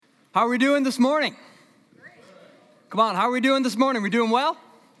How are we doing this morning? Come on, how are we doing this morning? We doing well?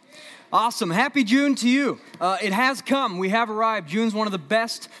 Awesome. Happy June to you. It has come. We have arrived. June's one of the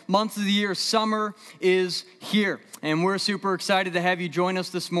best months of the year. Summer is here. And we're super excited to have you join us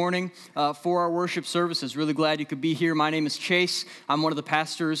this morning for our worship services. Really glad you could be here. My name is Chase. I'm one of the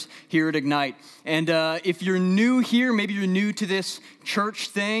pastors here at Ignite. And if you're new here, maybe you're new to this church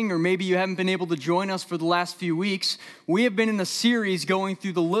thing, or maybe you haven't been able to join us for the last few weeks, we have been in a series going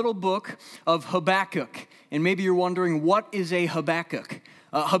through the little book of Habakkuk. And maybe you're wondering, what is a Habakkuk?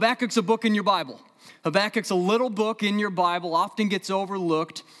 Habakkuk's a book in your Bible. Habakkuk's a little book in your Bible, often gets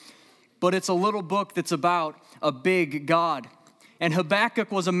overlooked, but it's a little book that's about a big God. And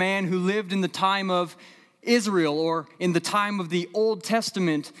Habakkuk was a man who lived in the time of Israel, or in the time of the Old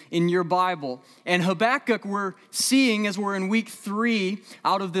Testament in your Bible. And Habakkuk, we're seeing, as we're in week 3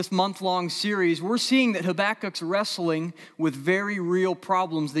 out of this month-long series, we're seeing that Habakkuk's wrestling with very real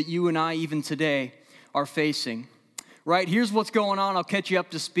problems that you and I even today are facing. Right, here's what's going on. I'll catch you up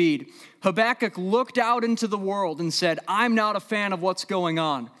to speed. Habakkuk looked out into the world and said, I'm not a fan of what's going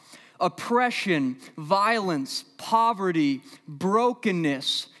on. Oppression, violence, poverty,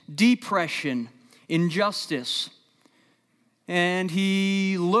 brokenness, depression, injustice. And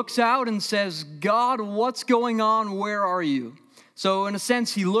he looks out and says, God, what's going on? Where are you? So in a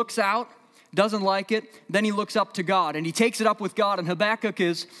sense, he looks out, doesn't like it, then he looks up to God, and he takes it up with God, and Habakkuk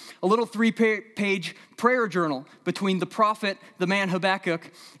is a little 3-page prayer journal between the prophet, the man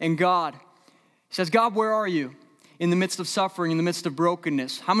Habakkuk, and God. He says, God, where are you in the midst of suffering, in the midst of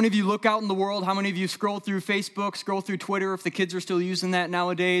brokenness? How many of you look out in the world? How many of you scroll through Facebook, scroll through Twitter, if the kids are still using that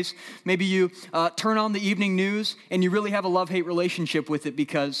nowadays? Maybe you turn on the evening news, and you really have a love-hate relationship with it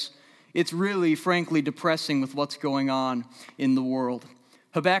because it's really, frankly, depressing with what's going on in the world.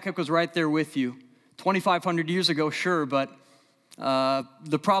 Habakkuk was right there with you. 2,500 years ago, sure, but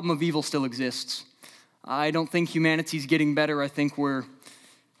the problem of evil still exists. I don't think humanity's getting better. I think we're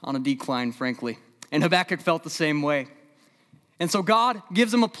on a decline, frankly. And Habakkuk felt the same way. And so God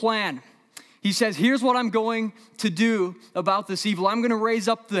gives him a plan. He says, here's what I'm going to do about this evil. I'm going to raise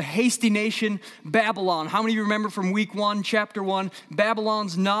up the hasty nation, Babylon. How many of you remember from week 1, chapter 1?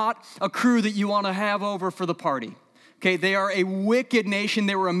 Babylon's not a crew that you want to have over for the party. Okay, they are a wicked nation.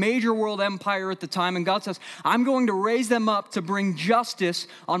 They were a major world empire at the time. And God says, I'm going to raise them up to bring justice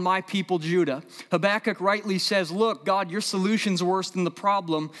on my people, Judah. Habakkuk rightly says, look, God, your solution's worse than the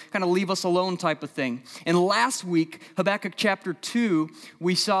problem. Kind of leave us alone type of thing. And last week, Habakkuk chapter 2,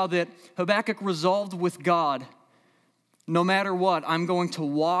 we saw that Habakkuk resolved with God, no matter what, I'm going to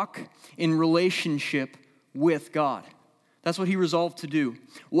walk in relationship with God. That's what he resolved to do.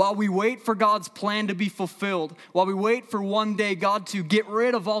 While we wait for God's plan to be fulfilled, while we wait for one day God to get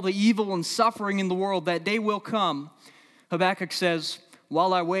rid of all the evil and suffering in the world, that day will come, Habakkuk says,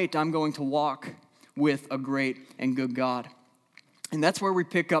 while I wait, I'm going to walk with a great and good God. And that's where we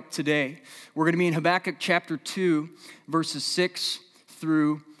pick up today. We're going to be in Habakkuk chapter 2, verses 6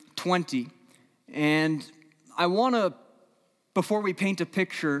 through 20. And I want to, before we paint a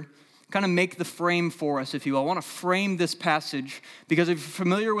picture, kind of make the frame for us, if you will. I want to frame this passage because if you're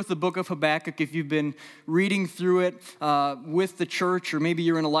familiar with the book of Habakkuk, if you've been reading through it with the church, or maybe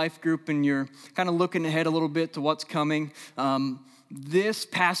you're in a life group and you're kind of looking ahead a little bit to what's coming, this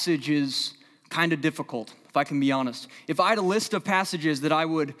passage is kind of difficult, if I can be honest. If I had a list of passages that I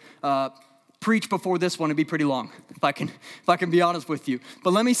would preach before this one, it'd be pretty long, if I can be honest with you.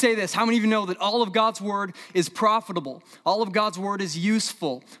 But let me say this. How many of you know that all of God's word is profitable? All of God's word is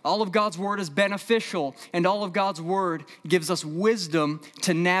useful. All of God's word is beneficial. And all of God's word gives us wisdom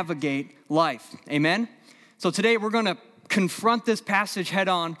to navigate life. Amen? So today we're going to confront this passage head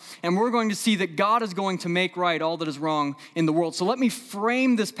on, and we're going to see that God is going to make right all that is wrong in the world. So let me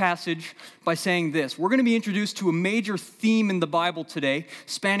frame this passage by saying this. We're going to be introduced to a major theme in the Bible today,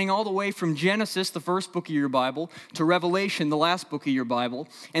 spanning all the way from Genesis, the first book of your Bible, to Revelation, the last book of your Bible.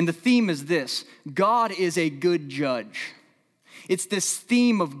 And the theme is this: God is a good judge. It's this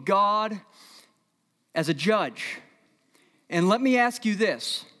theme of God as a judge. And let me ask you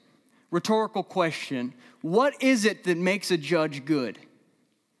this rhetorical question. What is it that makes a judge good?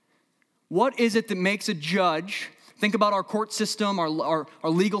 What is it that makes a judge? Think about our court system, our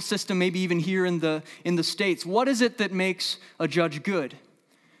legal system, maybe even here in the States. What is it that makes a judge good?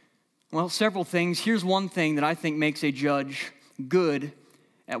 Well, several things. Here's one thing that I think makes a judge good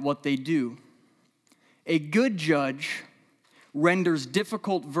at what they do. A good judge renders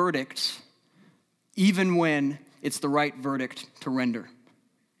difficult verdicts even when it's the right verdict to render.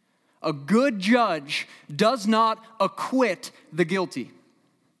 A good judge does not acquit the guilty.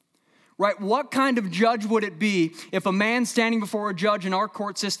 right? What kind of judge would it be if a man standing before a judge in our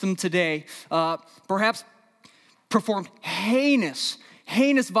court system today perhaps performed heinous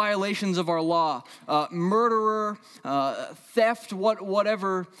violations of our law, murderer, theft,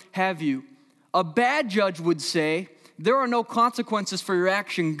 whatever have you? A bad judge would say, there are no consequences for your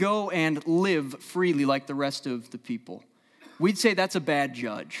action. Go and live freely like the rest of the people. We'd say that's a bad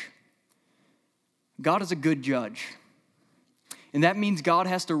judge. God is a good judge. And that means God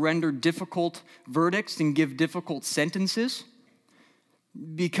has to render difficult verdicts and give difficult sentences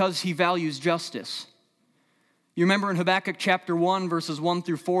because he values justice. You remember in Habakkuk chapter 1, verses 1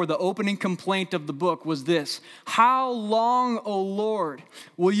 through 4, the opening complaint of the book was this: how long, O Lord,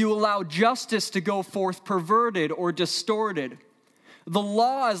 will you allow justice to go forth perverted or distorted? The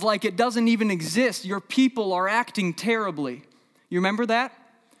law is like it doesn't even exist. Your people are acting terribly. You remember that?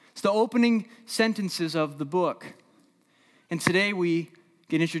 It's the opening sentences of the book. And today we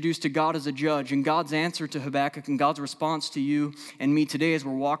get introduced to God as a judge, and God's answer to Habakkuk and God's response to you and me today as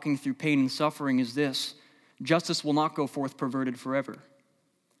we're walking through pain and suffering is this: justice will not go forth perverted forever.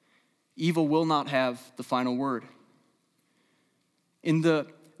 Evil will not have the final word. In the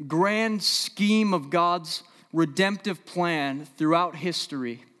grand scheme of God's redemptive plan throughout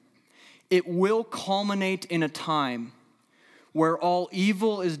history, it will culminate in a time where all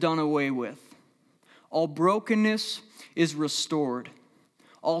evil is done away with, all brokenness is restored,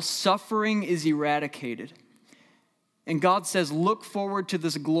 all suffering is eradicated. And God says, look forward to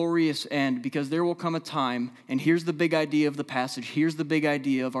this glorious end, because there will come a time, and here's the big idea of the passage, here's the big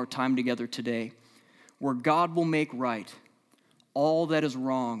idea of our time together today, where God will make right all that is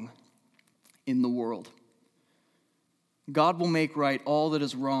wrong in the world. God will make right all that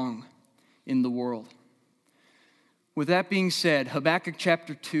is wrong in the world. With that being said, Habakkuk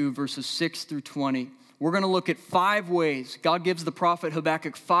chapter 2, verses 6 through 20, we're going to look at 5 ways. God gives the prophet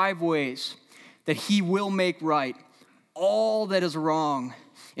Habakkuk 5 ways that he will make right all that is wrong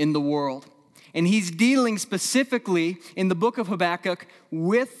in the world. And he's dealing specifically in the book of Habakkuk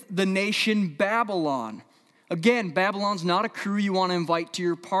with the nation Babylon. Again, Babylon's not a crew you want to invite to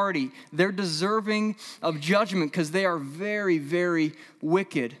your party. They're deserving of judgment because they are very, very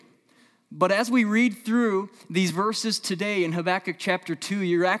wicked. But as we read through these verses today in Habakkuk chapter 2,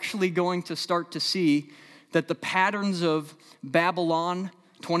 you're actually going to start to see that the patterns of Babylon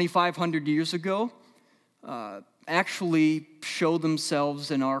 2,500 years ago actually show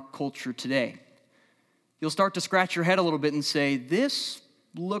themselves in our culture today. You'll start to scratch your head a little bit and say, this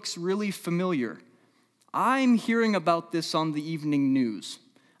looks really familiar. I'm hearing about this on the evening news.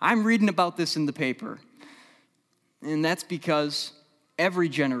 I'm reading about this in the paper. And that's because every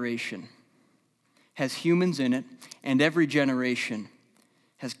generation has humans in it, and every generation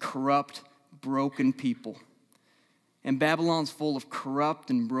has corrupt, broken people. And Babylon's full of corrupt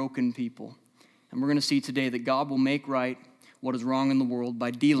and broken people. And we're going to see today that God will make right what is wrong in the world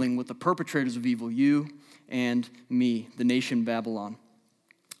by dealing with the perpetrators of evil, you and me, the nation Babylon.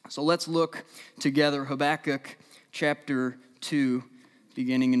 So let's look together, Habakkuk chapter 2,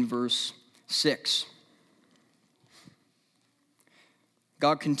 beginning in verse 6.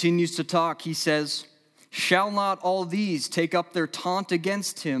 God continues to talk. He says, shall not all these take up their taunt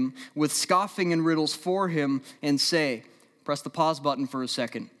against him with scoffing and riddles for him and say, press the pause button for a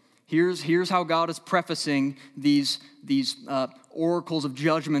second. Here's how God is prefacing these oracles of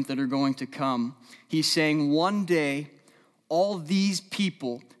judgment that are going to come. He's saying one day, all these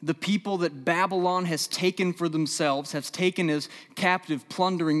people, the people that Babylon has taken for themselves, has taken as captive,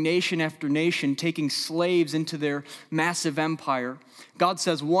 plundering nation after nation, taking slaves into their massive empire. God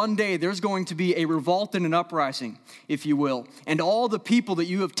says one day there's going to be a revolt and an uprising, if you will. And all the people that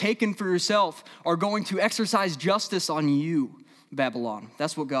you have taken for yourself are going to exercise justice on you, Babylon.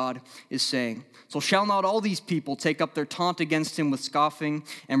 That's what God is saying. So shall not all these people take up their taunt against him with scoffing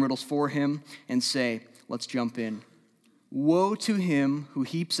and riddles for him and say, let's jump in. Woe to him who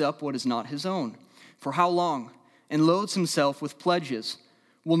heaps up what is not his own. For how long? And loads himself with pledges.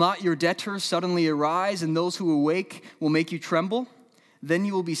 Will not your debtors suddenly arise, and those who awake will make you tremble? Then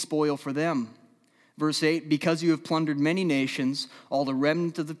you will be spoil for them. Verse 8, because you have plundered many nations, all the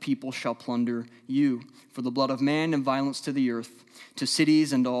remnant of the people shall plunder you. For the blood of man and violence to the earth, to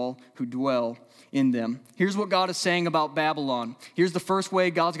cities and all who dwell in them. Here's what God is saying about Babylon. Here's the first way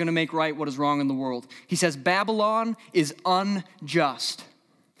God's going to make right what is wrong in the world. He says, Babylon is unjust.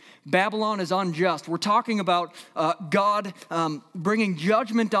 Babylon is unjust. We're talking about God bringing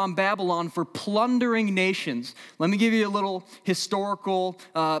judgment on Babylon for plundering nations. Let me give you a little historical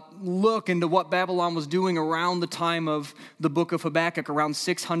look into what Babylon was doing around the time of the book of Habakkuk, around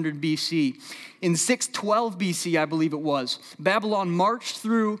 600 BC. In 612 BC, I believe it was, Babylon marched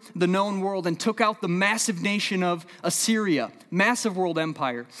through the known world and took out the massive nation of Assyria, massive world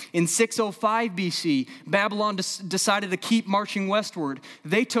empire. In 605 BC, Babylon decided to keep marching westward.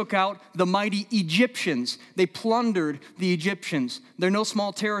 They took out the mighty Egyptians. They plundered the Egyptians. They're no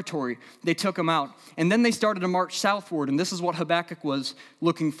small territory. They took them out. And then they started to march southward, and this is what Habakkuk was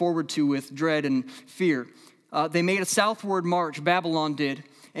looking forward to with dread and fear. They made a southward march, Babylon did,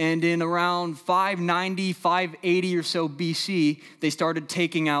 and in around 590, 580 or so BC, they started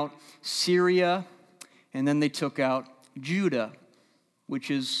taking out Syria, and then they took out Judah, which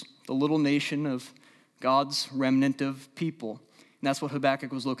is the little nation of God's remnant of people. And that's what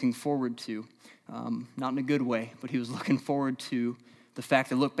Habakkuk was looking forward to. Not in a good way, but he was looking forward to the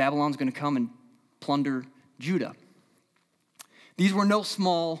fact that, look, Babylon's going to come and plunder Judah. These were no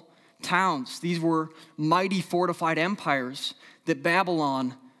small towns. These were mighty fortified empires that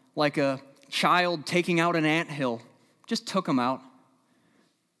Babylon, like a child taking out an anthill, just took them out.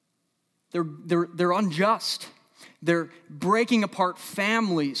 They're unjust. They're breaking apart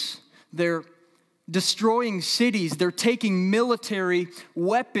families. They're destroying cities. They're taking military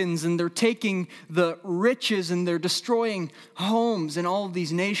weapons, and they're taking the riches, and they're destroying homes in all of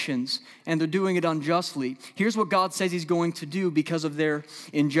these nations, and they're doing it unjustly. Here's what God says he's going to do because of their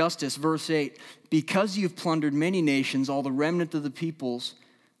injustice. Verse 8, because you've plundered many nations, all the remnant of the peoples,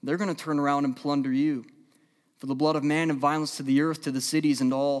 they're going to turn around and plunder you. For the blood of man and violence to the earth, to the cities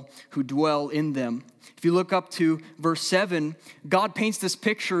and all who dwell in them. If you look up to verse 7, God paints this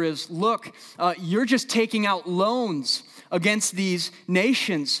picture as, look, you're just taking out loans against these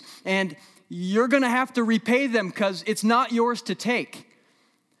nations, and you're going to have to repay them because it's not yours to take.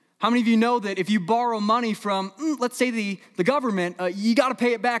 How many of you know that if you borrow money from, let's say, the government, you got to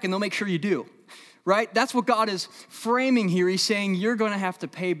pay it back, and they'll make sure you do, right? That's what God is framing here. He's saying you're going to have to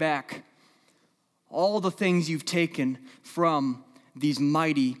pay back all the things you've taken from these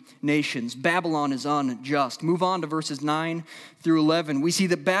mighty nations. Babylon is unjust. Move on to verses 9 through 11. We see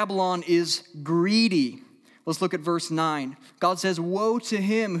that Babylon is greedy. Let's look at verse 9. God says, woe to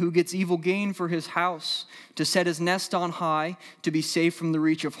him who gets evil gain for his house, to set his nest on high, to be safe from the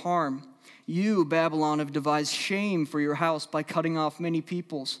reach of harm. You, Babylon, have devised shame for your house by cutting off many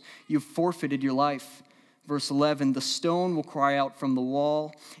peoples. You've forfeited your life. Verse 11, the stone will cry out from the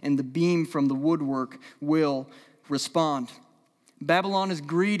wall, and the beam from the woodwork will respond. Babylon is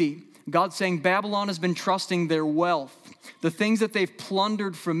greedy. God's saying Babylon has been trusting their wealth, the things that they've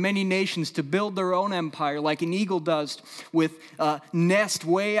plundered from many nations to build their own empire, like an eagle does with a nest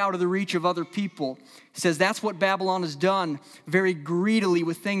way out of the reach of other people. He says that's what Babylon has done very greedily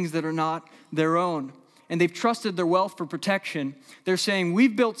with things that are not their own. And they've trusted their wealth for protection. They're saying,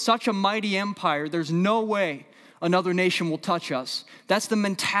 we've built such a mighty empire, there's no way another nation will touch us. That's the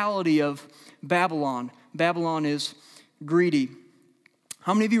mentality of Babylon. Babylon is greedy.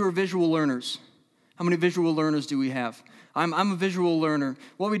 How many of you are visual learners? How many visual learners do we have? I'm a visual learner.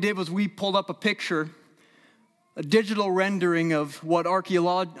 What we did was we pulled up a picture, a digital rendering of what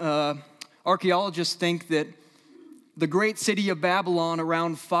archaeologists think that the great city of Babylon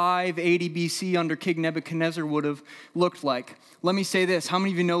around 580 BC under King Nebuchadnezzar would have looked like. Let me say this. How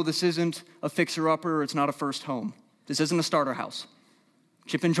many of you know this isn't a fixer-upper or it's not a first home? This isn't a starter house.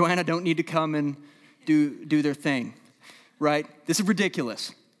 Chip and Joanna don't need to come and do their thing, right? This is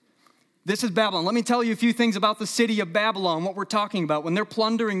ridiculous. This is Babylon. Let me tell you a few things about the city of Babylon, what we're talking about. When they're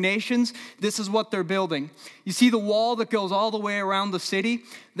plundering nations, this is what they're building. You see the wall that goes all the way around the city?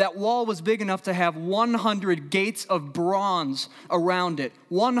 That wall was big enough to have 100 gates of bronze around it.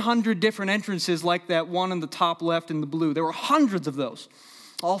 100 different entrances like that one in the top left in the blue. There were hundreds of those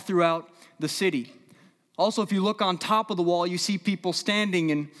all throughout the city. Also, if you look on top of the wall, you see people standing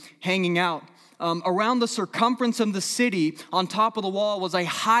and hanging out. Around the circumference of the city, on top of the wall, was a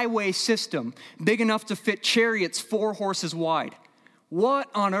highway system big enough to fit chariots 4 horses wide. What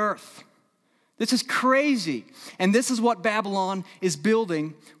on earth? This is crazy. And this is what Babylon is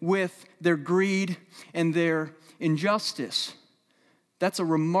building with their greed and their injustice. That's a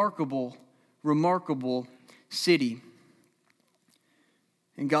remarkable, remarkable city.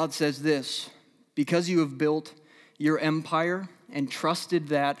 And God says this, because you have built your empire and trusted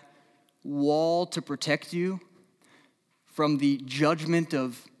that wall to protect you from the judgment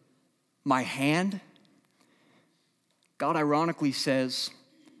of my hand, God ironically says,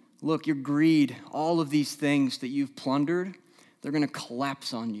 look, your greed, all of these things that you've plundered, They're going to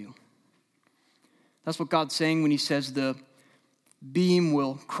collapse on you. That's what God's saying when he says the beam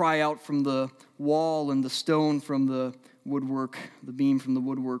will cry out from the wall and the stone from the woodwork, the beam from the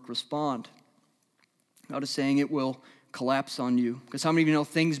woodwork respond. God is saying it will collapse on you. Because how many of you know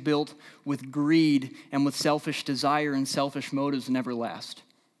things built with greed and with selfish desire and selfish motives never last?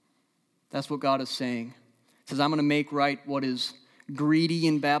 That's what God is saying. He says, I'm going to make right what is greedy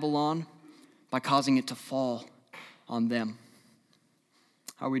in Babylon by causing it to fall on them.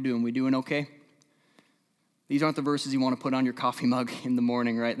 How are we doing? We doing okay? These aren't the verses you want to put on your coffee mug in the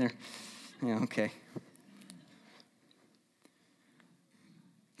morning, right there. Yeah, okay.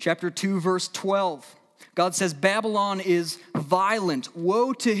 Chapter 2, verse 12. God says, Babylon is violent.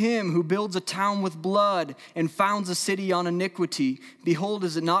 Woe to him who builds a town with blood and founds a city on iniquity. Behold,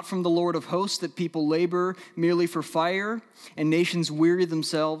 is it not from the Lord of hosts that people labor merely for fire and nations weary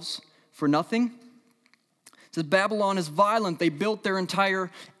themselves for nothing? It says Babylon is violent. They built their entire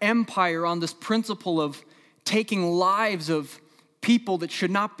empire on this principle of taking lives of people that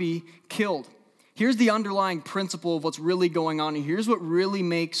should not be killed. Here's the underlying principle of what's really going on. And here's what really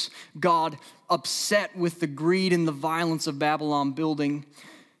makes God upset with the greed and the violence of Babylon building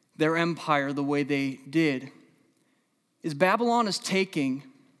their empire the way they did. Is Babylon is taking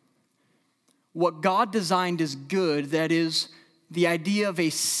what God designed as good, that is the idea of a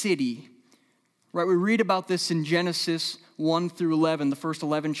city. Right? We read about this in Genesis 1 through 11, the first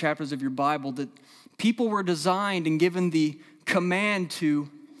 11 chapters of your Bible, that people were designed and given the command to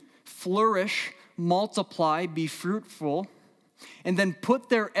flourish, multiply, be fruitful, and then put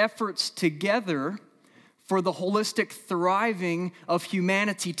their efforts together for the holistic thriving of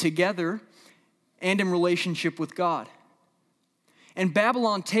humanity together and in relationship with God. And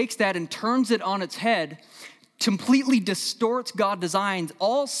Babylon takes that and turns it on its head, completely distorts God's designs.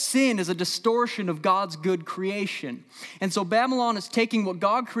 All sin is a distortion of God's good creation. And so Babylon is taking what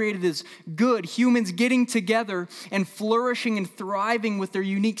God created as good, humans getting together and flourishing and thriving with their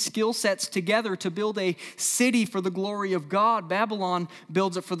unique skill sets together to build a city for the glory of God. Babylon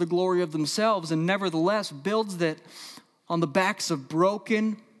builds it for the glory of themselves and nevertheless builds it on the backs of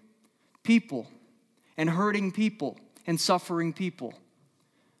broken people and hurting people and suffering people.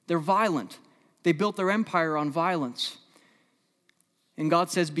 They're violent. They built their empire on violence. And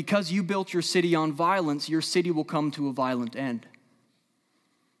God says, because you built your city on violence, your city will come to a violent end.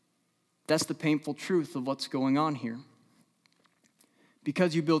 That's the painful truth of what's going on here.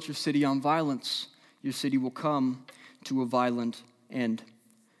 Because you built your city on violence, your city will come to a violent end.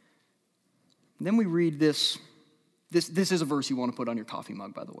 And then we read this. This is a verse you want to put on your coffee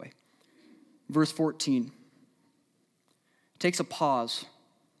mug, by the way. Verse 14. It takes a pause.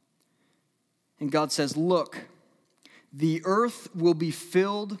 And God says, look, the earth will be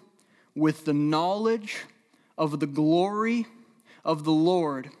filled with the knowledge of the glory of the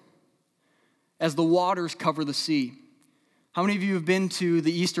Lord as the waters cover the sea. How many of you have been to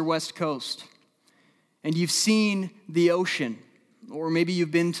the east or west coast and you've seen the ocean? Or maybe you've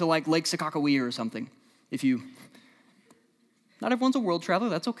been to like Lake Sakakawea or something. Not everyone's a world traveler,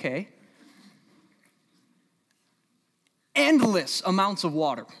 that's okay. Endless amounts of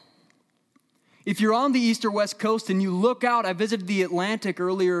water. If you're on the east or west coast and you look out, I visited the Atlantic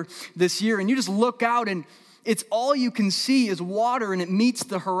earlier this year, and you just look out and it's all you can see is water and it meets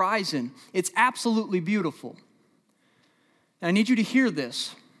the horizon. It's absolutely beautiful. And I need you to hear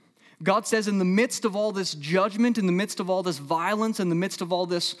this. God says in the midst of all this judgment, in the midst of all this violence, in the midst of all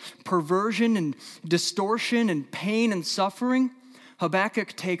this perversion and distortion and pain and suffering,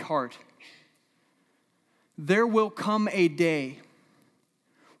 Habakkuk, take heart. There will come a day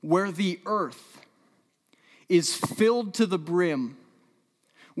where the earth is filled to the brim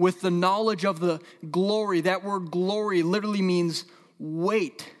with the knowledge of the glory. That word glory literally means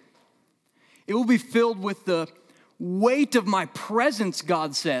weight. It will be filled with the weight of my presence,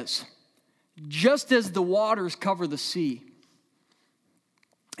 God says, just as the waters cover the sea.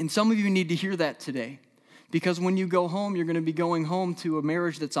 And some of you need to hear that today, because when you go home, you're going to be going home to a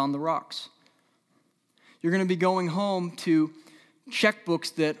marriage that's on the rocks. You're going to be going home to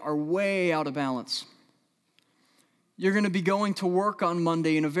checkbooks that are way out of balance. You're going to be going to work on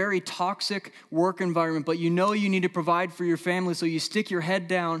Monday in a very toxic work environment, but you know you need to provide for your family, so you stick your head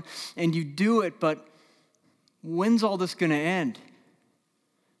down and you do it, but when's all this going to end?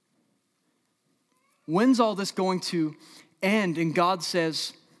 When's all this going to end? And God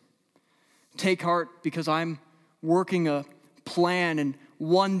says, take heart, because I'm working a plan and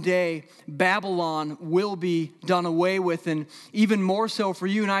one day Babylon will be done away with. And even more so for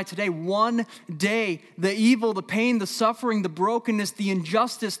you and I today, one day the evil, the pain, the suffering, the brokenness, the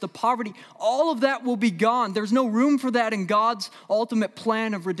injustice, the poverty, all of that will be gone. There's no room for that in God's ultimate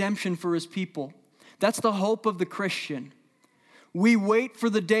plan of redemption for his people. That's the hope of the Christian. We wait for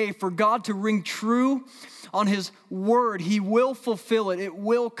the day for God to ring true on his word. He will fulfill it. It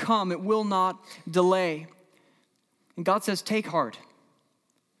will come. It will not delay. And God says, take heart.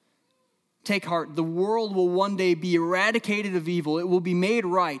 Take heart. The world will one day be eradicated of evil. It will be made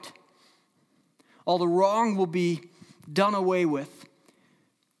right. All the wrong will be done away with.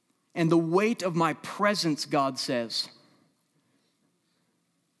 And the weight of my presence, God says,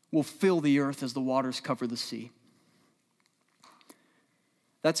 will fill the earth as the waters cover the sea.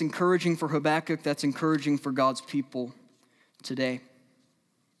 That's encouraging for Habakkuk. That's encouraging for God's people today.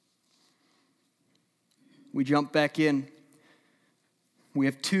 We jump back in. We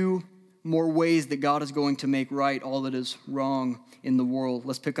have two more ways that God is going to make right all that is wrong in the world.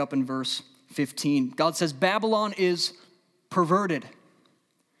 Let's pick up in verse 15. God says, Babylon is perverted.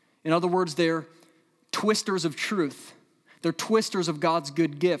 In other words, they're twisters of truth. They're twisters of God's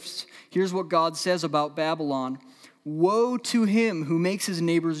good gifts. Here's what God says about Babylon. Woe to him who makes his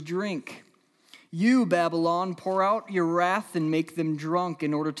neighbors drink. You, Babylon, pour out your wrath and make them drunk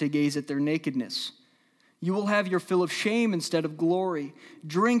in order to gaze at their nakedness. You will have your fill of shame instead of glory.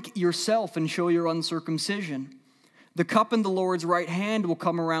 Drink yourself and show your uncircumcision. The cup in the Lord's right hand will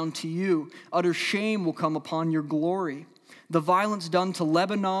come around to you. Utter shame will come upon your glory. The violence done to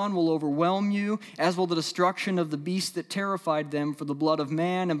Lebanon will overwhelm you, as will the destruction of the beast that terrified them, for the blood of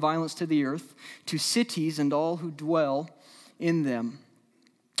man and violence to the earth, to cities and all who dwell in them.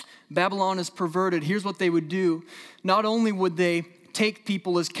 Babylon is perverted. Here's what they would do. Not only would they take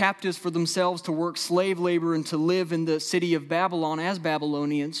people as captives for themselves to work slave labor and to live in the city of Babylon as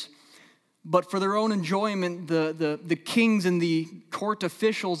Babylonians, but for their own enjoyment, the kings and the court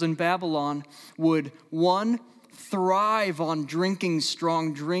officials in Babylon would, one, thrive on drinking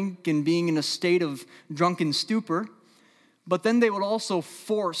strong drink and being in a state of drunken stupor, but then they would also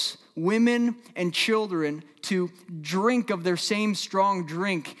force women and children to drink of their same strong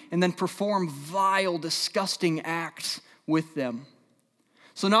drink and then perform vile, disgusting acts with them.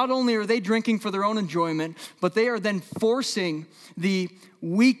 So not only are they drinking for their own enjoyment, but they are then forcing the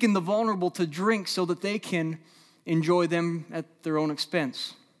weak and the vulnerable to drink so that they can enjoy them at their own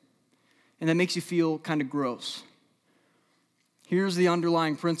expense. And that makes you feel kind of gross. Here's the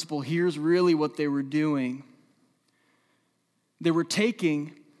underlying principle. Here's really what they were doing. They were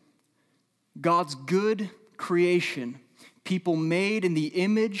taking God's good creation, people made in the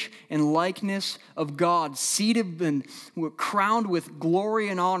image and likeness of God, seated and crowned with glory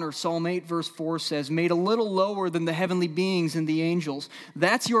and honor, Psalm 8 verse 4 says, made a little lower than the heavenly beings and the angels.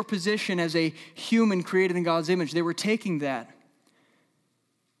 That's your position as a human created in God's image. They were taking that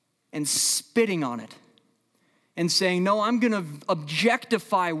and spitting on it and saying, no, I'm going to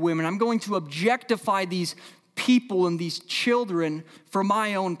objectify women. I'm going to objectify these people and these children for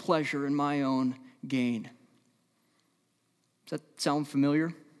my own pleasure and my own gain. Does that sound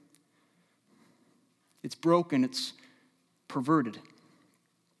familiar? It's broken. It's perverted.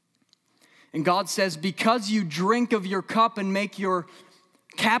 And God says, because you drink of your cup and make your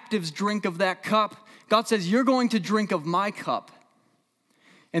captives drink of that cup, God says, you're going to drink of my cup.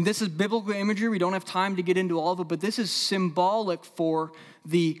 And this is biblical imagery. We don't have time to get into all of it, but this is symbolic for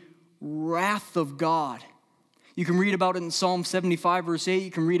the wrath of God. You can read about it in Psalm 75, verse 8.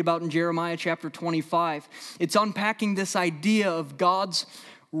 You can read about it in Jeremiah chapter 25. It's unpacking this idea of God's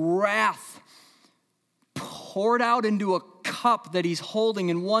wrath poured out into a cup that he's holding,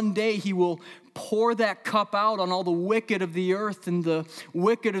 and one day he will pour that cup out on all the wicked of the earth, and the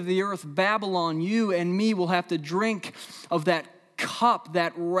wicked of the earth, Babylon, you and me, will have to drink of that cup,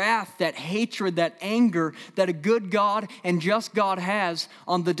 that wrath, that hatred, that anger that a good God and just God has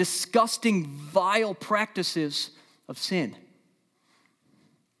on the disgusting, vile practices of sin.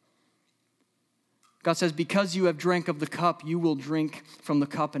 God says, because you have drank of the cup, you will drink from the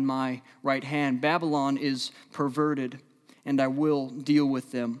cup in my right hand. Babylon is perverted, and I will deal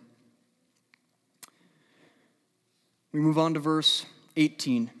with them. We move on to verse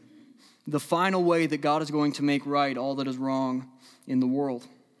 18. The final way that God is going to make right all that is wrong in the world.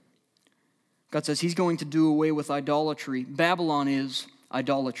 God says he's going to do away with idolatry. Babylon is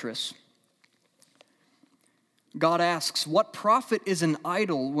idolatrous. God asks, what profit is an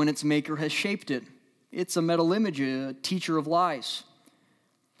idol when its maker has shaped it? It's a metal image, a teacher of lies.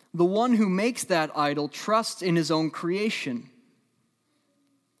 The one who makes that idol trusts in his own creation.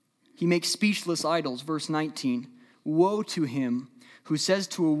 He makes speechless idols. Verse 19, woe to him who says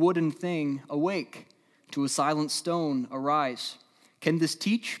to a wooden thing, awake, to a silent stone, arise. Can this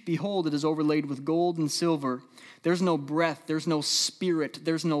teach? Behold, it is overlaid with gold and silver. There's no breath, there's no spirit,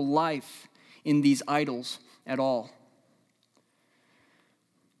 there's no life in these idols at all.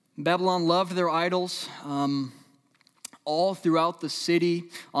 Babylon loved their idols all throughout the city,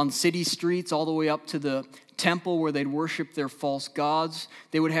 on city streets, all the way up to the temple where they'd worship their false gods.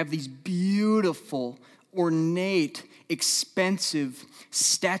 They would have these beautiful, ornate, expensive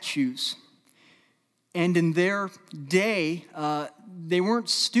statues. And in their day, they weren't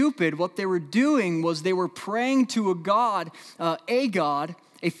stupid. What they were doing was they were praying to a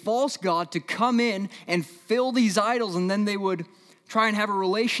false god, to come in and fill these idols, and then they would try and have a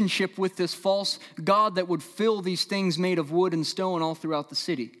relationship with this false god that would fill these things made of wood and stone all throughout the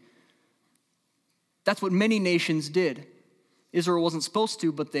city. That's what many nations did. Israel wasn't supposed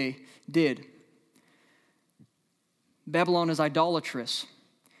to, but they did. Babylon is idolatrous.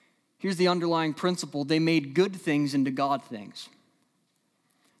 Here's the underlying principle. They made good things into God things.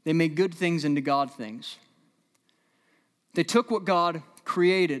 They made good things into God things. They took what God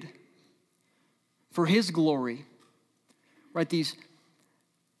created for his glory. Right?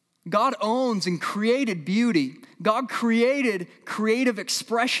 God owns and created beauty. God created creative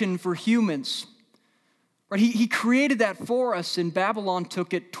expression for humans. Right? He created that for us, and Babylon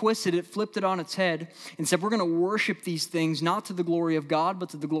took it, twisted it, flipped it on its head, and said, we're going to worship these things not to the glory of God, but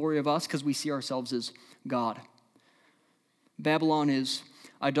to the glory of us, because we see ourselves as God. Babylon is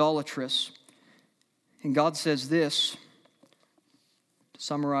idolatrous. And God says this, to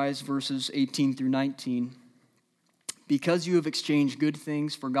summarize verses 18 through 19. Because you have exchanged good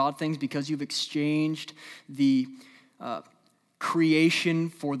things for God things, because you've exchanged the creation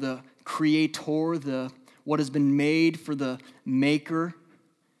for the creator, what has been made for the maker.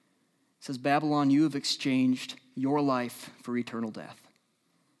 It says, Babylon, you have exchanged your life for eternal death.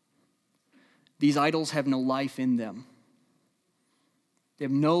 These idols have no life in them. They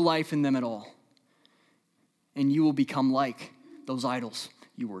have no life in them at all. And you will become like those idols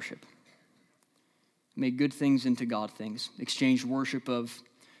you worship. Made good things into God things. Exchanged worship of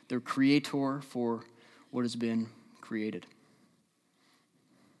their creator for what has been created.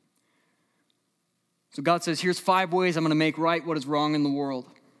 So God says, here's 5 ways I'm going to make right what is wrong in the world.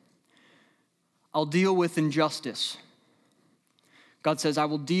 I'll deal with injustice. God says, I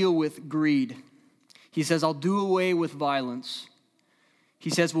will deal with greed. He says, I'll do away with violence. He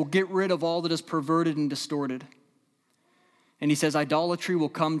says, we'll get rid of all that is perverted and distorted. And he says, idolatry will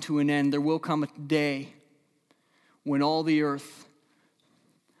come to an end. There will come a day when all the earth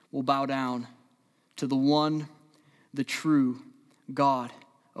will bow down to the one, the true God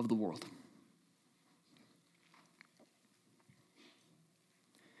of the world.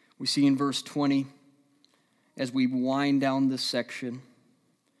 We see in verse 20, as we wind down this section,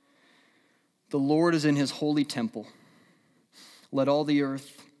 the Lord is in his holy temple. Let all the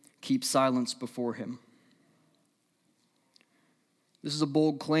earth keep silence before him. This is a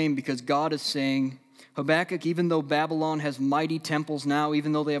bold claim because God is saying, Habakkuk, even though Babylon has mighty temples now,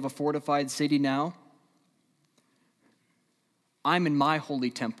 even though they have a fortified city now, I'm in my holy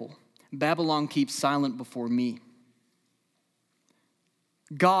temple. Babylon keeps silent before me.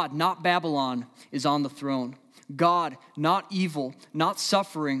 God, not Babylon, is on the throne. God, not evil, not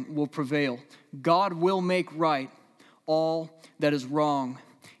suffering, will prevail. God will make right all that is wrong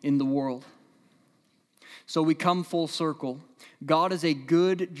in the world. So we come full circle. God is a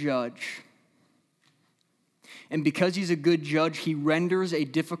good judge. And because he's a good judge, he renders a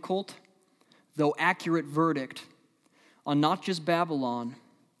difficult, though accurate verdict on not just Babylon,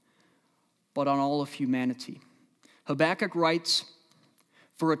 but on all of humanity. Habakkuk writes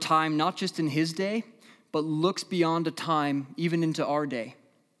for a time not just in his day, but looks beyond a time even into our day.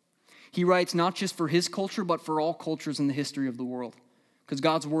 He writes not just for his culture, but for all cultures in the history of the world. Because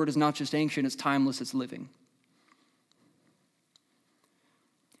God's word is not just ancient, it's timeless, it's living.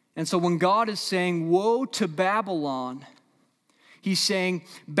 And so when God is saying, woe to Babylon, he's saying,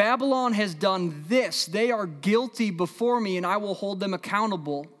 Babylon has done this. They are guilty before me, and I will hold them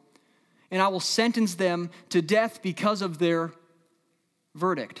accountable, and I will sentence them to death because of their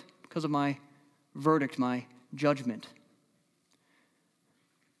verdict, because of my verdict, my judgment.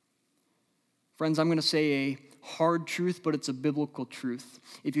 Friends, I'm going to say a hard truth, but it's a biblical truth.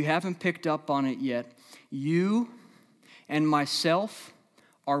 If you haven't picked up on it yet, you and myself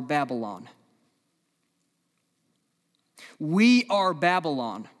are Babylon. We are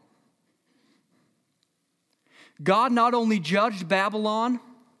Babylon. God not only judged Babylon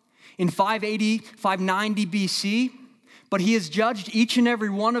in 580, 590 BC, but he has judged each and every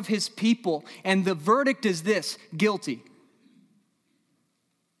one of his people, and the verdict is this: guilty.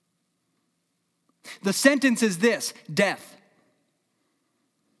 The sentence is this: death.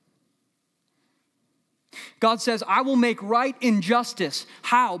 God says, I will make right injustice.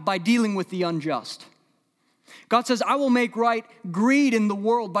 How? By dealing with the unjust. God says, I will make right greed in the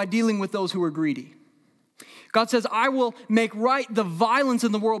world by dealing with those who are greedy. God says, I will make right the violence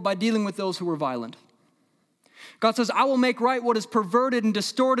in the world by dealing with those who are violent. God says, I will make right what is perverted and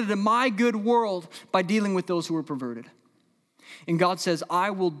distorted in my good world by dealing with those who are perverted. And God says, I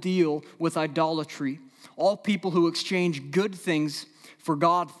will deal with idolatry, all people who exchange good things for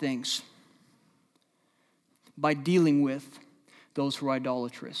God things, by dealing with those who are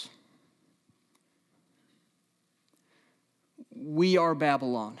idolatrous. We are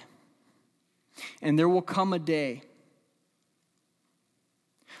Babylon. And there will come a day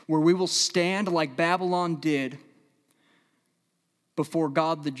where we will stand like Babylon did before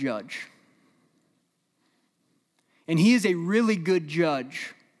God the judge. And he is a really good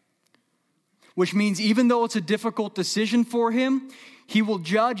judge, which means even though it's a difficult decision for him, he will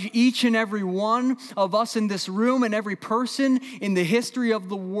judge each and every one of us in this room and every person in the history of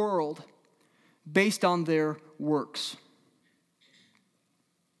the world based on their works.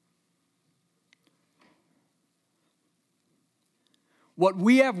 What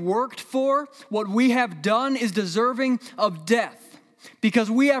we have worked for, what we have done is deserving of death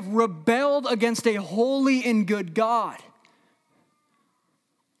because we have rebelled against a holy and good God.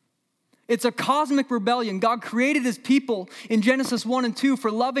 It's a cosmic rebellion. God created his people in Genesis 1 and 2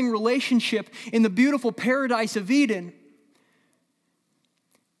 for loving relationship in the beautiful paradise of Eden.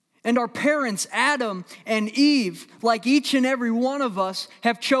 And our parents, Adam and Eve, like each and every one of us,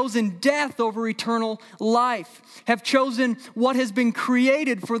 have chosen death over eternal life, have chosen what has been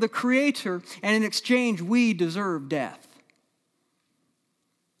created for the Creator, and in exchange, we deserve death.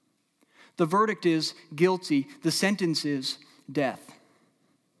 The verdict is guilty. The sentence is death.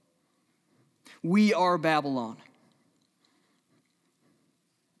 We are Babylon.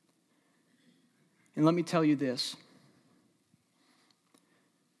 And let me tell you this.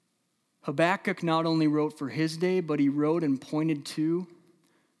 Habakkuk not only wrote for his day, but he wrote and pointed to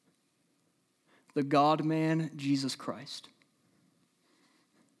the God-man, Jesus Christ.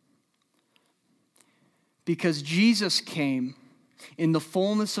 Because Jesus came in the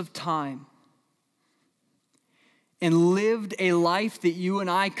fullness of time and lived a life that you and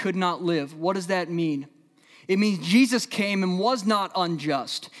I could not live. What does that mean? It means Jesus came and was not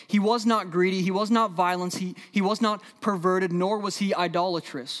unjust. He was not greedy. He was not violent. He was not perverted, nor was he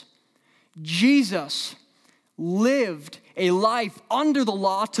idolatrous. Jesus lived a life under the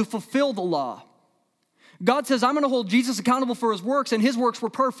law to fulfill the law. God says, I'm going to hold Jesus accountable for his works, and his works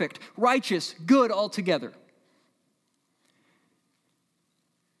were perfect, righteous, good altogether.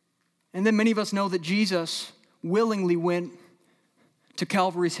 And then many of us know that Jesus willingly went to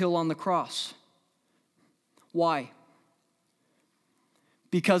Calvary's Hill on the cross. Why?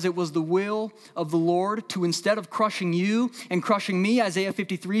 Because it was the will of the Lord to, instead of crushing you and crushing me, Isaiah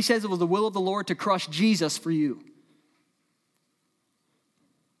 53 says it was the will of the Lord to crush Jesus for you.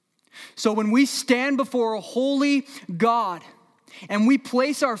 So when we stand before a holy God and we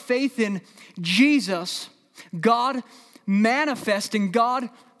place our faith in Jesus, God manifesting, God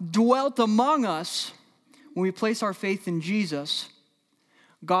dwelt among us. When we place our faith in Jesus,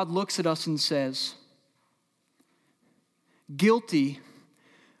 God looks at us and says, guilty,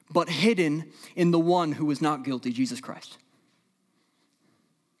 but hidden in the one who is not guilty, Jesus Christ.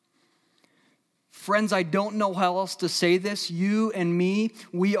 Friends, I don't know how else to say this. You and me,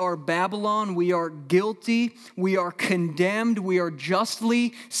 we are Babylon. We are guilty. We are condemned. We are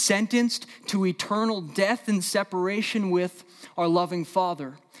justly sentenced to eternal death and separation with our loving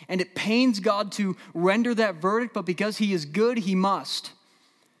Father. And it pains God to render that verdict, but because he is good, he must.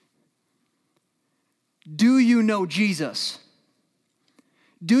 Do you know Jesus?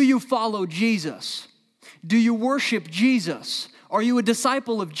 Do you follow Jesus? Do you worship Jesus? Are you a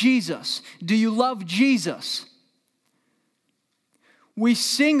disciple of Jesus? Do you love Jesus? We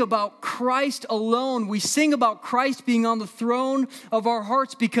sing about Christ alone. We sing about Christ being on the throne of our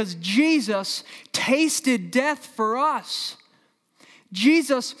hearts because Jesus tasted death for us.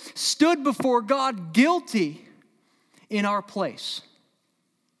 Jesus stood before God guilty in our place.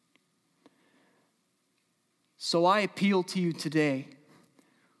 So I appeal to you today.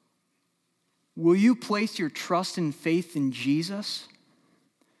 Will you place your trust and faith in Jesus?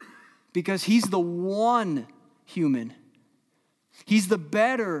 Because he's the one human. He's the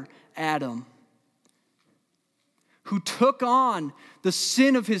better Adam who took on the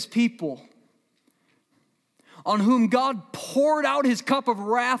sin of his people, on whom God poured out his cup of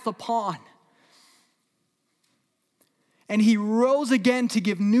wrath upon. and he rose again to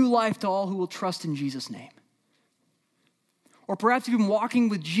give new life to all who will trust in Jesus' name. Or perhaps you've been walking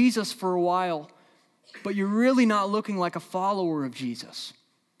with Jesus for a while, but you're really not looking like a follower of Jesus.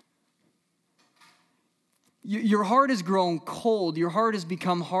 Your heart has grown cold. Your heart has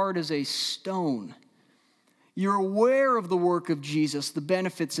become hard as a stone. You're aware of the work of Jesus, the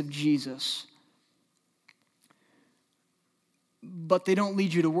benefits of Jesus, but they don't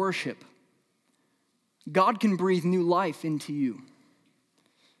lead you to worship. God can breathe new life into you.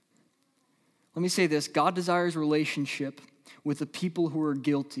 Let me say this: God desires relationship with the people who are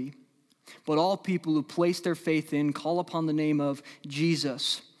guilty, but all people who place their faith in, call upon the name of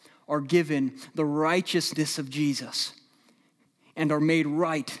Jesus, are given the righteousness of Jesus and are made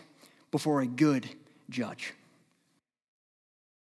right before a good judge.